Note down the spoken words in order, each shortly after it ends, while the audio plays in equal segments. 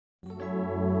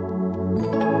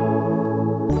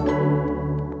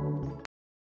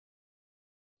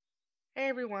Hey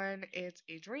everyone, it's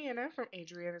Adriana from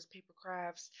Adriana's Paper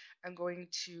Crafts. I'm going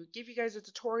to give you guys a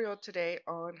tutorial today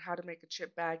on how to make a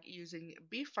chip bag using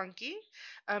BeFunky.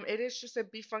 It is just a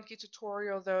BeFunky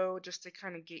tutorial though, just to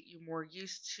kind of get you more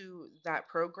used to that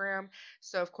program.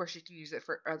 So of course you can use it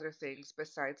for other things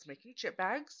besides making chip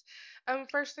bags.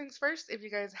 First things first, if you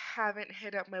guys haven't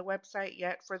hit up my website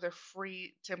yet for the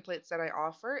free templates that I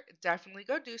offer, definitely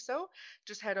go do so.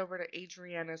 Just head over to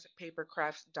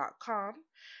adrianaspapercrafts.com.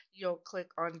 You'll click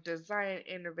on Design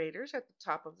Innovators at the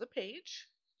top of the page.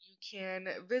 You can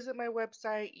visit my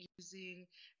website using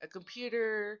a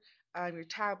computer, your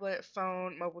tablet,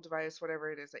 phone, mobile device, whatever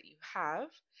it is that you have.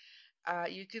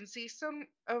 You can see some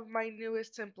of my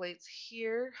newest templates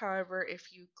here. However,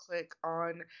 if you click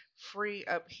on free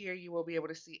up here, you will be able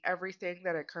to see everything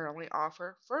that I currently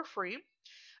offer for free.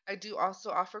 I do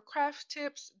also offer craft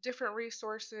tips, different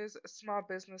resources, small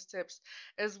business tips,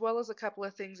 as well as a couple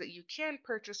of things that you can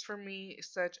purchase from me,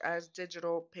 such as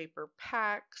digital paper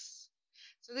packs.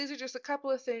 So these are just a couple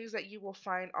of things that you will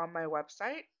find on my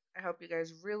website. I hope you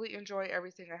guys really enjoy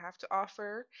everything I have to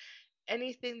offer.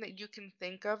 Anything that you can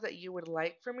think of that you would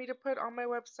like for me to put on my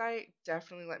website,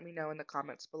 definitely let me know in the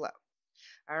comments below.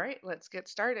 All right, let's get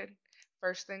started.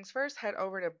 First things first, head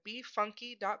over to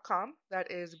befunky.com.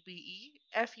 That is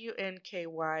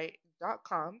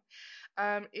BeFunky.com.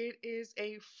 It is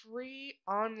a free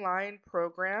online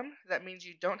program. That means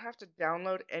you don't have to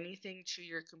download anything to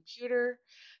your computer.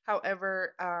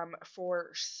 However,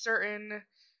 for certain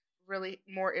really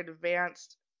more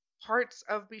advanced parts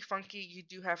of BeFunky, you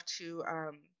do have to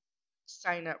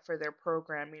sign up for their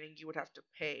program, meaning you would have to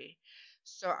pay.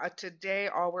 So today,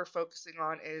 all we're focusing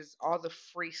on is all the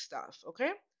free stuff,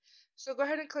 okay? So go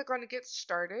ahead and click on Get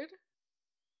Started,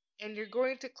 and you're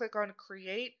going to click on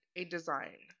Create a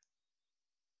Design.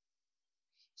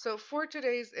 So for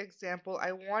today's example,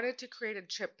 I wanted to create a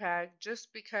chip bag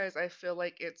just because I feel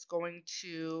like it's going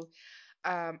to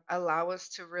allow us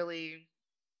to really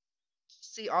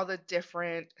see all the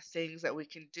different things that we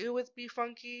can do with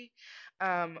BeFunky.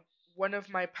 Um, One of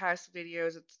my past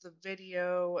videos, it's the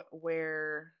video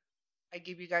where I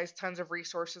give you guys tons of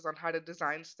resources on how to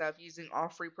design stuff using all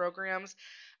free programs.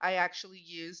 I actually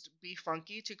used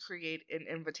BeFunky to create an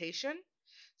invitation.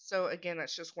 So again,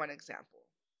 that's just one example.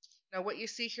 Now what you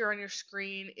see here on your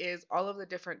screen is all of the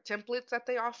different templates that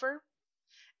they offer.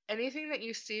 Anything that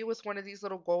you see with one of these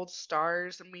little gold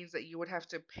stars means that you would have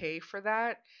to pay for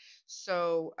that.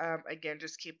 So again,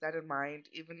 just keep that in mind.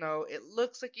 Even though it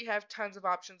looks like you have tons of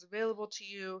options available to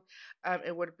you,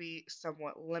 it would be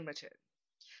somewhat limited.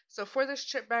 So for this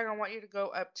chip bag, I want you to go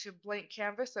up to blank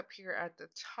canvas up here at the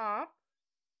top.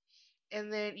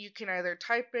 And then you can either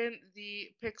type in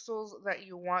the pixels that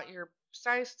you want your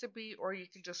size to be, or you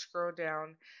can just scroll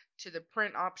down to the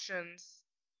print options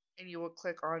and you will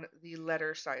click on the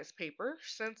letter size paper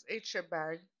since a chip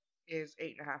bag is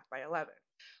 8.5 by 11.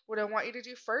 What I want you to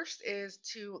do first is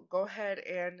to go ahead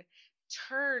and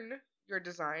turn your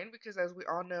design, because as we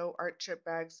all know, art chip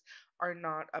bags are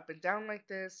not up and down like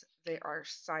this, they are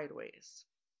sideways.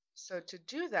 So to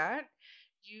do that,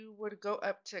 you would go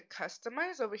up to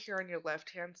customize over here on your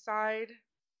left hand side.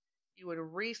 You would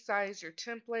resize your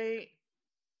template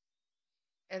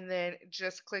and then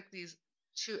just click these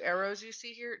two arrows you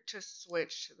see here to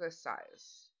switch the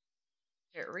size.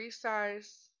 Hit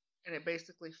resize and it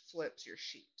basically flips your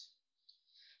sheet.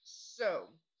 So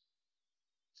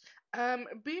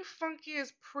BeFunky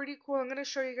is pretty cool. I'm going to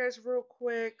show you guys real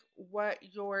quick what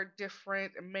your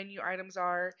different menu items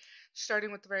are.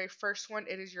 Starting with the very first one,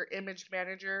 it is your image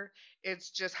manager. It's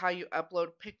just how you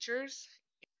upload pictures.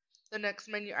 The next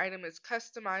menu item is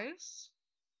customize.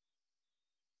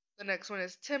 The next one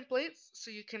is templates.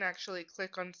 So you can actually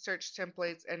click on search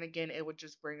templates, and again, it would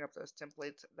just bring up those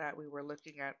templates that we were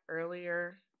looking at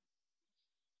earlier.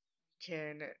 You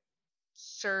can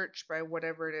search by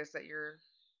whatever it is that you're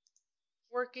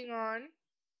working on.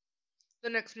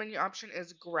 The next menu option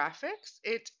is graphics.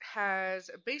 It has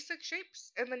basic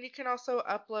shapes, and then you can also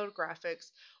upload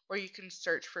graphics, or you can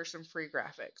search for some free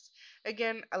graphics.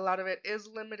 Again, a lot of it is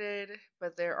limited,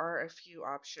 but there are a few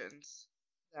options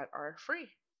that are free.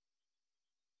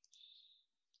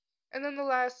 And then the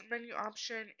last menu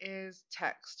option is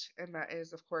text, and that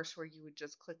is, of course, where you would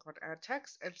just click on add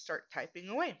text and start typing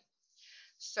away.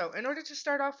 So in order to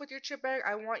start off with your chip bag,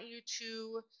 I want you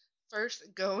to first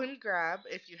go and grab,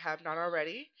 if you have not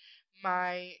already,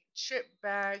 my chip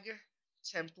bag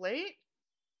template.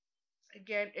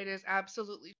 Again, it is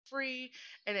absolutely free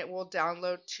and it will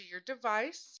download to your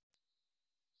device.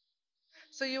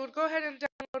 So you would go ahead and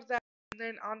download that, and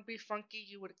then on BeFunky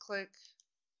you would click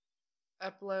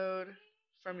upload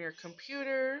from your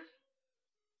computer.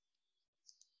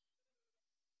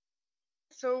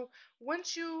 So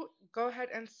once you go ahead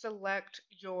and select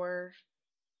your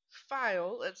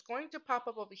file, it's going to pop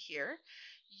up over here.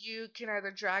 You can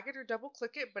either drag it or double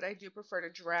click it, but I do prefer to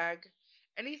drag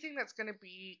anything that's going to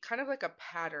be kind of like a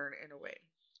pattern in a way.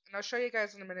 And I'll show you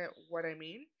guys in a minute what I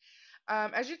mean.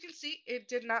 As you can see, it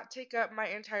did not take up my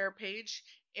entire page,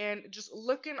 and just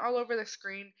looking all over the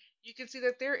screen, you can see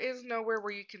that there is nowhere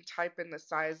where you can type in the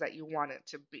size that you want it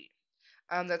to be.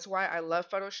 That's why I love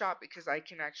Photoshop, because I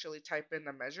can actually type in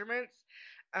the measurements.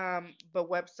 But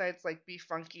websites like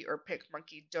BeFunky or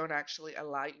PicMonkey don't actually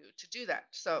allow you to do that.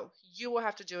 So you will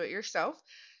have to do it yourself.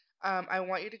 I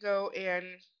want you to go and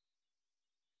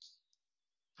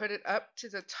put it up to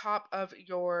the top of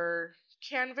your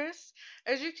canvas.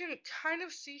 As you can kind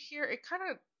of see here, it kind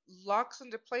of locks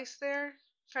into place there,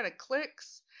 kind of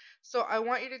clicks. So I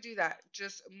want you to do that.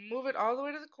 Just move it all the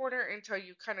way to the corner until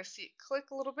you kind of see it click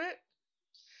a little bit,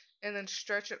 and then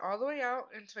stretch it all the way out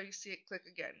until you see it click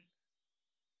again.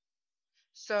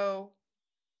 So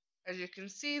as you can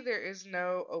see, there is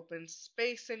no open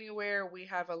space anywhere. We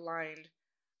have aligned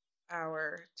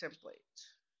our template.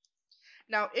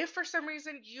 Now, if for some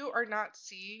reason you are not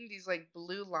seeing these like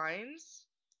blue lines,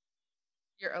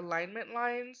 your alignment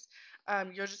lines,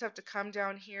 you'll just have to come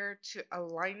down here to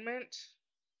alignment.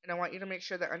 And I want you to make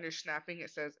sure that under snapping it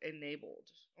says enabled.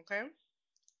 Okay?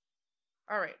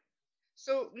 All right.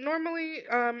 So normally,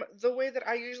 the way that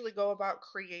I usually go about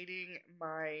creating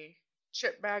my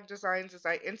chip bag designs is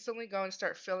I instantly go and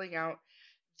start filling out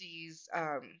these,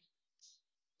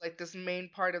 like this main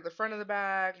part of the front of the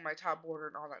bag, my top border,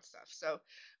 and all that stuff. So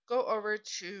go over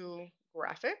to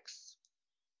graphics.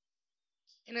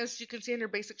 And as you can see under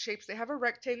basic shapes, they have a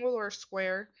rectangle or a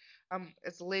square.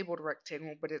 It's labeled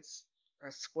rectangle, but it's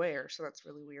a square, so that's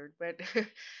really weird. But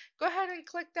go ahead and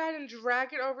click that and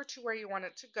drag it over to where you want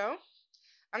it to go.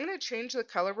 I'm going to change the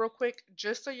color real quick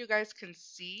just so you guys can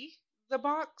see the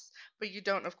box, but you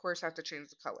don't, of course, have to change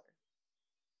the color.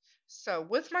 So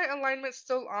with my alignment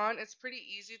still on, it's pretty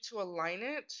easy to align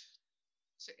it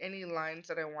to any lines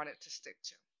that I want it to stick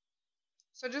to.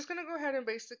 So I'm just going to go ahead and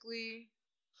basically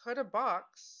put a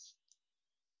box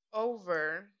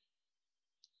over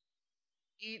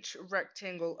each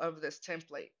rectangle of this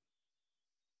template.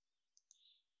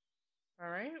 All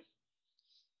right.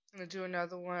 I'm going to do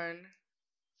another one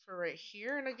for right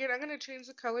here. And again, I'm going to change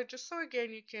the color just so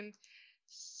again you can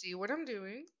see what I'm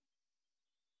doing.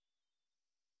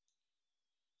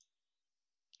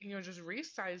 And you'll just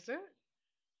resize it.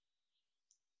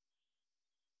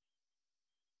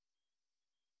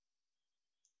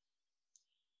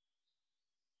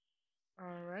 All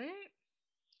right.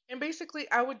 And basically,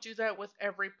 I would do that with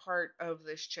every part of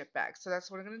this chip bag. So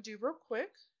that's what I'm going to do real quick.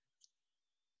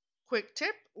 Quick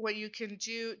tip, what you can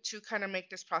do to kind of make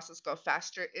this process go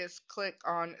faster is click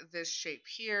on this shape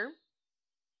here.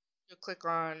 You'll click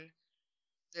on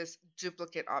this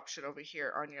duplicate option over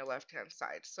here on your left-hand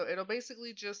side. So it'll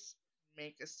basically just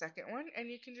make a second one, and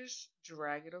you can just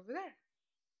drag it over there.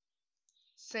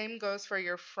 Same goes for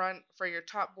your front, for your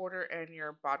top border and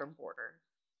your bottom border.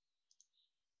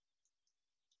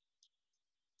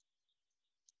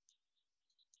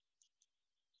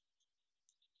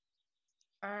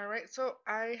 All right, so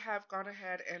I have gone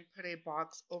ahead and put a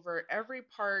box over every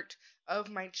part of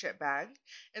my chip bag.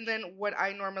 And then what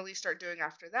I normally start doing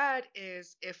after that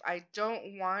is if I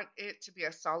don't want it to be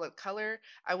a solid color,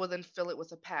 I will then fill it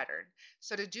with a pattern.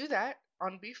 So to do that,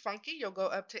 on BeFunky, you'll go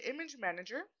up to Image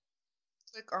Manager,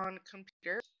 click on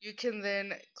Computer. You can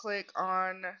then click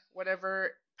on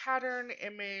whatever pattern,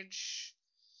 image,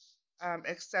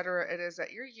 etc. it is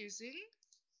that you're using.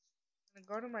 I'm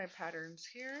going to go to my patterns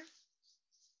here.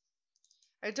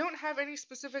 I don't have any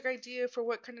specific idea for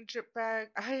what kind of chip bag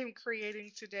I am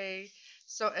creating today,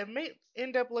 so it may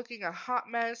end up looking a hot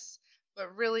mess,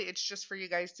 but really it's just for you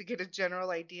guys to get a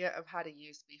general idea of how to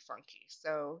use BeFunky.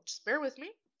 So just bear with me.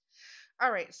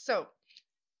 All right, so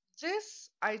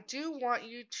this, I do want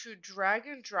you to drag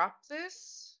and drop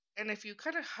this, and if you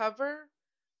kind of hover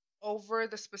over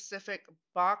the specific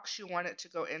box you want it to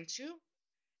go into,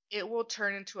 it will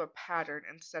turn into a pattern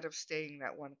instead of staying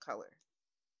that one color.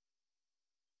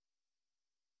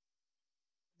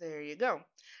 There you go.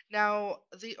 Now,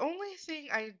 the only thing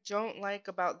I don't like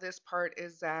about this part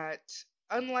is that,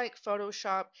 unlike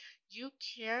Photoshop, you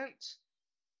can't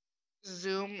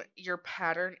zoom your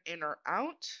pattern in or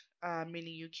out,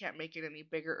 meaning you can't make it any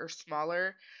bigger or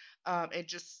smaller.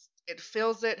 It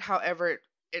fills it however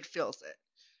it fills it.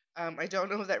 I don't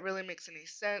know if that really makes any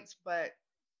sense, but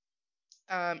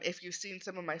If you've seen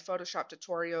some of my Photoshop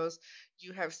tutorials,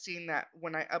 you have seen that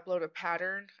when I upload a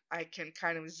pattern, I can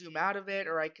kind of zoom out of it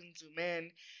or I can zoom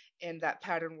in, and that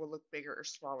pattern will look bigger or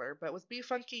smaller. But with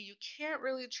BeFunky, you can't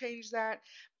really change that,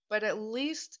 but at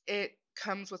least it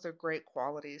comes with a great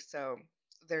quality. So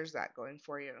there's that going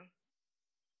for you.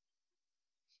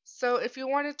 So if you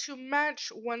wanted to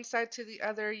match one side to the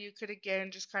other, you could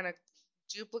again just kind of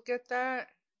duplicate that,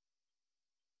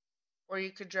 or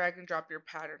you could drag and drop your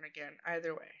pattern again,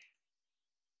 either way.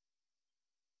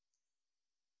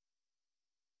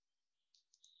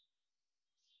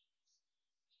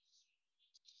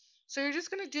 So you're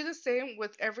just going to do the same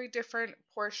with every different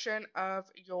portion of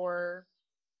your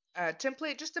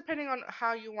template, just depending on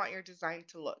how you want your design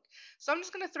to look. So I'm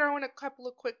just going to throw in a couple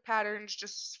of quick patterns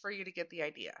just for you to get the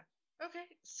idea. Okay,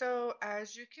 so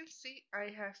as you can see,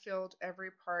 I have filled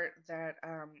every part that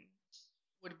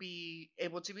would be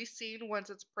able to be seen once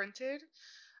it's printed.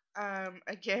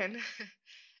 Again,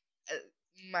 uh,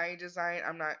 my design,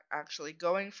 I'm not actually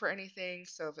going for anything,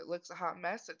 so if it looks a hot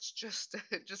mess, it's just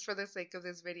just for the sake of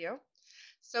this video.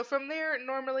 So from there,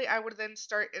 normally I would then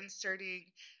start inserting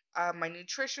my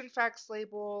nutrition facts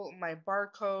label, my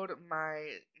barcode,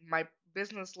 my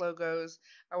business logos.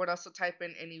 I would also type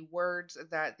in any words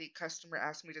that the customer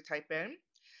asked me to type in.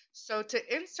 So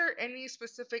to insert any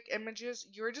specific images,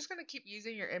 you're just going to keep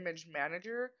using your image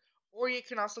manager, or you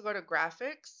can also go to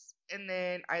graphics and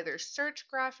then either search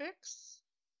graphics.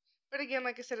 But again,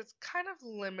 like I said, it's kind of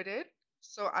limited,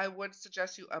 so I would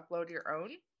suggest you upload your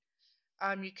own.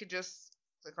 You could just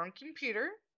click on computer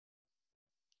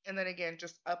and then again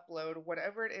just upload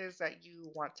whatever it is that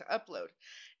you want to upload.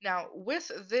 Now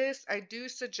with this, I do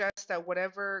suggest that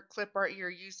whatever clip art you're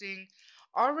using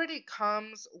already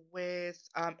comes with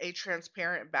a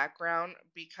transparent background,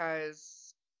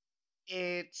 because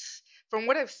it's, from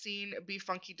what I've seen,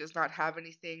 BeFunky does not have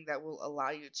anything that will allow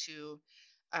you to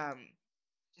um,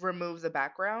 remove the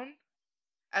background,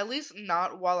 at least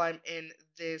not while I'm in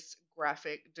this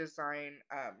graphic design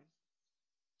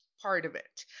part of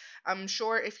it. I'm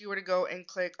sure if you were to go and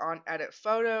click on edit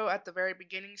photo at the very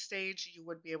beginning stage, you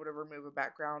would be able to remove a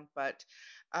background, but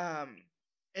um,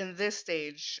 in this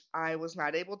stage, I was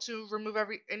not able to remove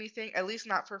anything, at least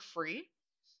not for free.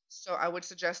 So I would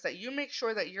suggest that you make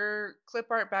sure that your clip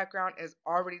art background is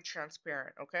already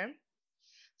transparent, okay?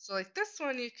 So like this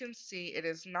one, you can see it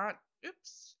is not,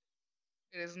 oops,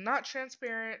 it is not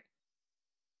transparent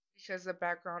because the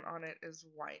background on it is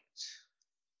white.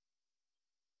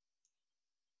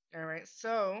 All right,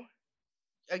 so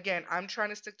again, I'm trying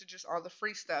to stick to just all the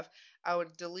free stuff. I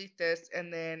would delete this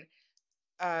and then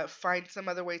find some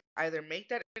other way to either make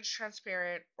that image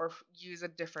transparent or use a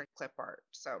different clip art.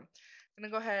 So I'm going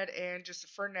to go ahead and just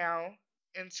for now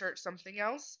insert something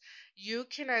else. You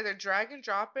can either drag and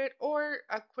drop it, or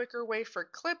a quicker way for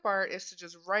clip art is to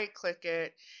just right click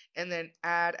it and then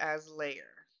add as layer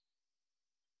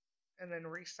and then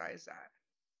resize that.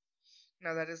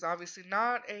 Now that is obviously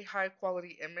not a high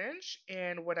quality image,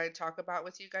 and what I talk about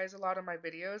with you guys a lot of my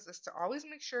videos is to always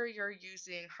make sure you're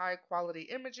using high quality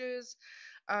images.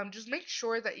 Just make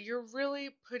sure that you're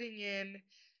really putting in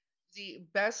the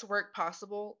best work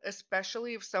possible,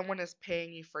 especially if someone is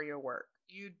paying you for your work.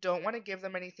 You don't want to give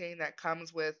them anything that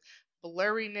comes with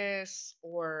blurriness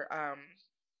or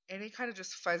any kind of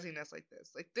just fuzziness like this.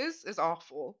 Like this is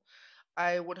awful.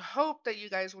 I would hope that you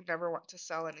guys would never want to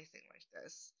sell anything like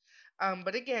this.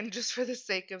 But again, just for the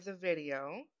sake of the video,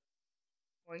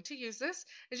 I'm going to use this.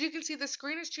 As you can see, the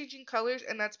screen is changing colors,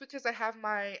 and that's because I have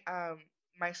my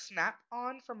snap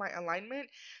on for my alignment.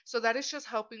 So that is just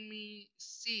helping me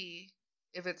see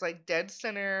if it's like dead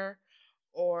center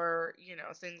or,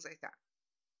 things like that.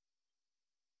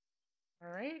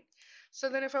 All right. So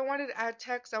then if I wanted to add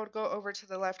text, I would go over to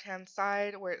the left-hand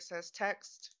side where it says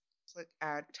text, click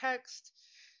add text.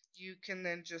 You can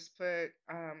then just put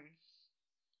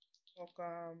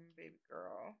welcome, baby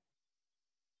girl.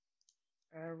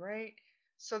 All right.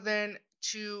 So then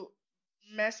to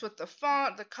mess with the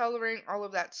font, the coloring, all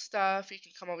of that stuff, you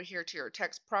can come over here to your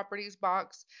text properties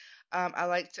box. I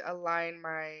like to align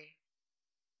my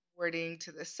wording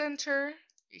to the center.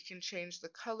 You can change the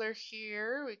color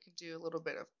here. We can do a little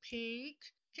bit of pink.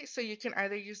 Okay, so you can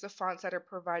either use the fonts that are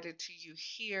provided to you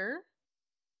here,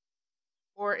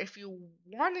 or if you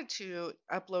wanted to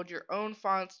upload your own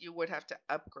fonts, you would have to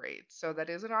upgrade. So that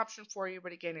is an option for you,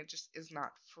 but again, it just is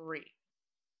not free.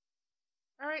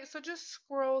 All right, so just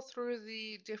scroll through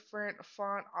the different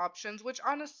font options, which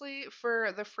honestly,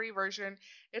 for the free version,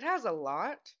 it has a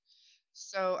lot.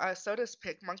 So, so does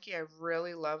PicMonkey. I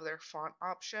really love their font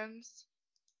options.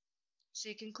 So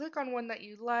you can click on one that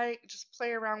you like, just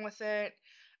play around with it.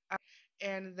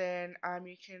 And then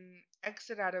you can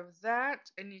exit out of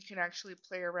that and you can actually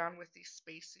play around with the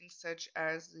spacing, such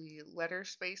as the letter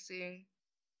spacing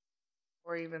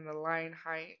or even the line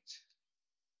height.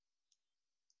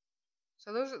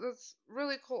 So that's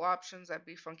really cool options that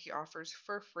BeFunky offers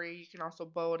for free. You can also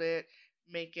bold it,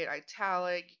 make it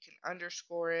italic, you can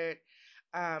underscore it.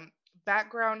 Um,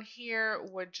 Background here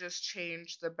would just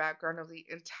change the background of the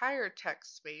entire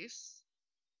text space.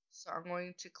 So I'm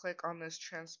going to click on this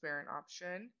transparent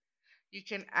option. You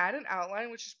can add an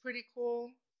outline, which is pretty cool.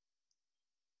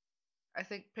 I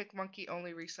think PicMonkey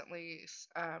only recently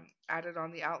added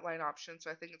on the outline option, so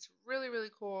I think it's really,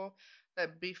 really cool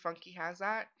that BeFunky has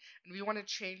that. And if you want to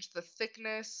change the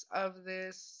thickness of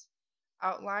this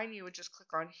outline, you would just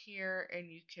click on here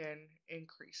and you can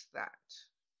increase that.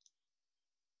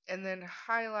 And then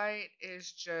highlight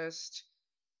is just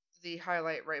the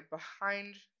highlight right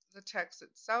behind the text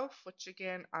itself, which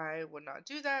again, I would not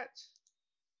do that.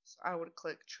 So I would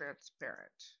click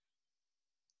transparent.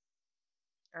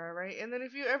 All right, and then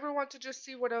if you ever want to just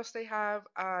see what else they have,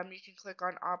 you can click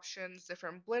on options.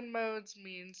 Different blend modes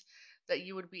means that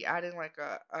you would be adding like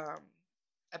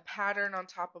a pattern on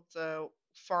top of the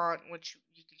font, which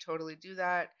you can totally do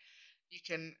that. You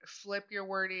can flip your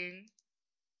wording,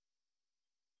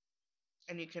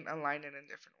 and you can align it in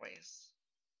different ways.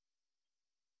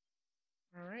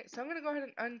 All right, so I'm going to go ahead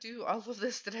and undo all of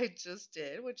this that I just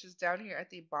did, which is down here at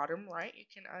the bottom right. You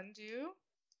can undo.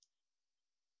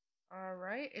 All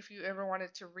right, if you ever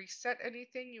wanted to reset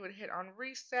anything, you would hit on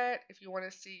reset. If you want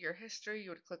to see your history,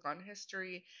 you would click on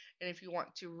history. And if you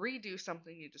want to redo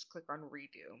something, you just click on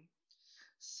redo.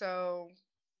 So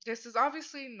this is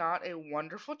obviously not a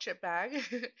wonderful chip bag,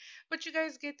 but you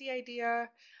guys get the idea.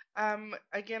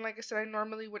 Again, like I said, I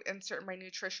normally would insert my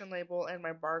nutrition label and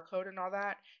my barcode and all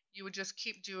that. You would just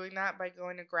keep doing that by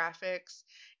going to graphics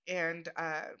and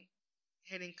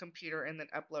hitting computer and then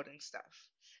uploading stuff.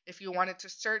 If you wanted to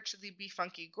search the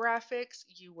BeFunky graphics,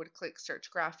 you would click search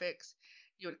graphics.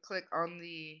 You would click on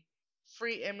the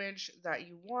free image that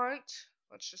you want.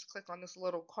 Let's just click on this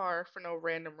little car for no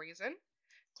random reason.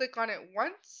 Click on it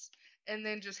once and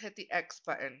then just hit the X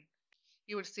button.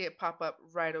 You would see it pop up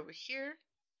right over here,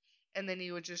 and then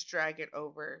you would just drag it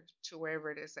over to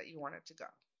wherever it is that you want it to go.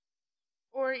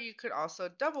 Or you could also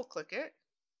double click it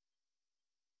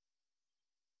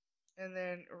and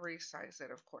then resize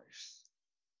it, of course.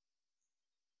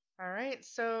 All right,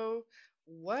 so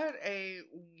what a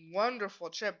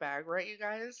wonderful chip bag, right, you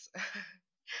guys?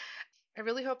 I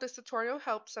really hope this tutorial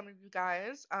helped some of you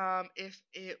guys. If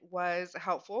it was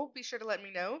helpful, be sure to let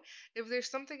me know. If there's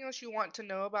something else you want to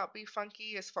know about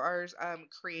BeFunky as far as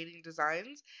creating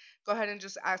designs, go ahead and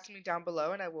just ask me down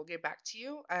below and I will get back to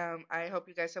you. I hope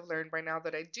you guys have learned by now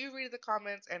that I do read the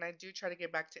comments and I do try to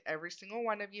get back to every single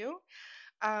one of you.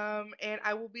 And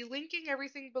I will be linking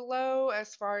everything below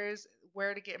as far as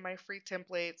where to get my free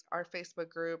templates, our Facebook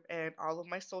group, and all of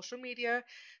my social media.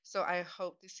 So I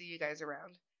hope to see you guys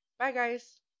around. Bye, guys.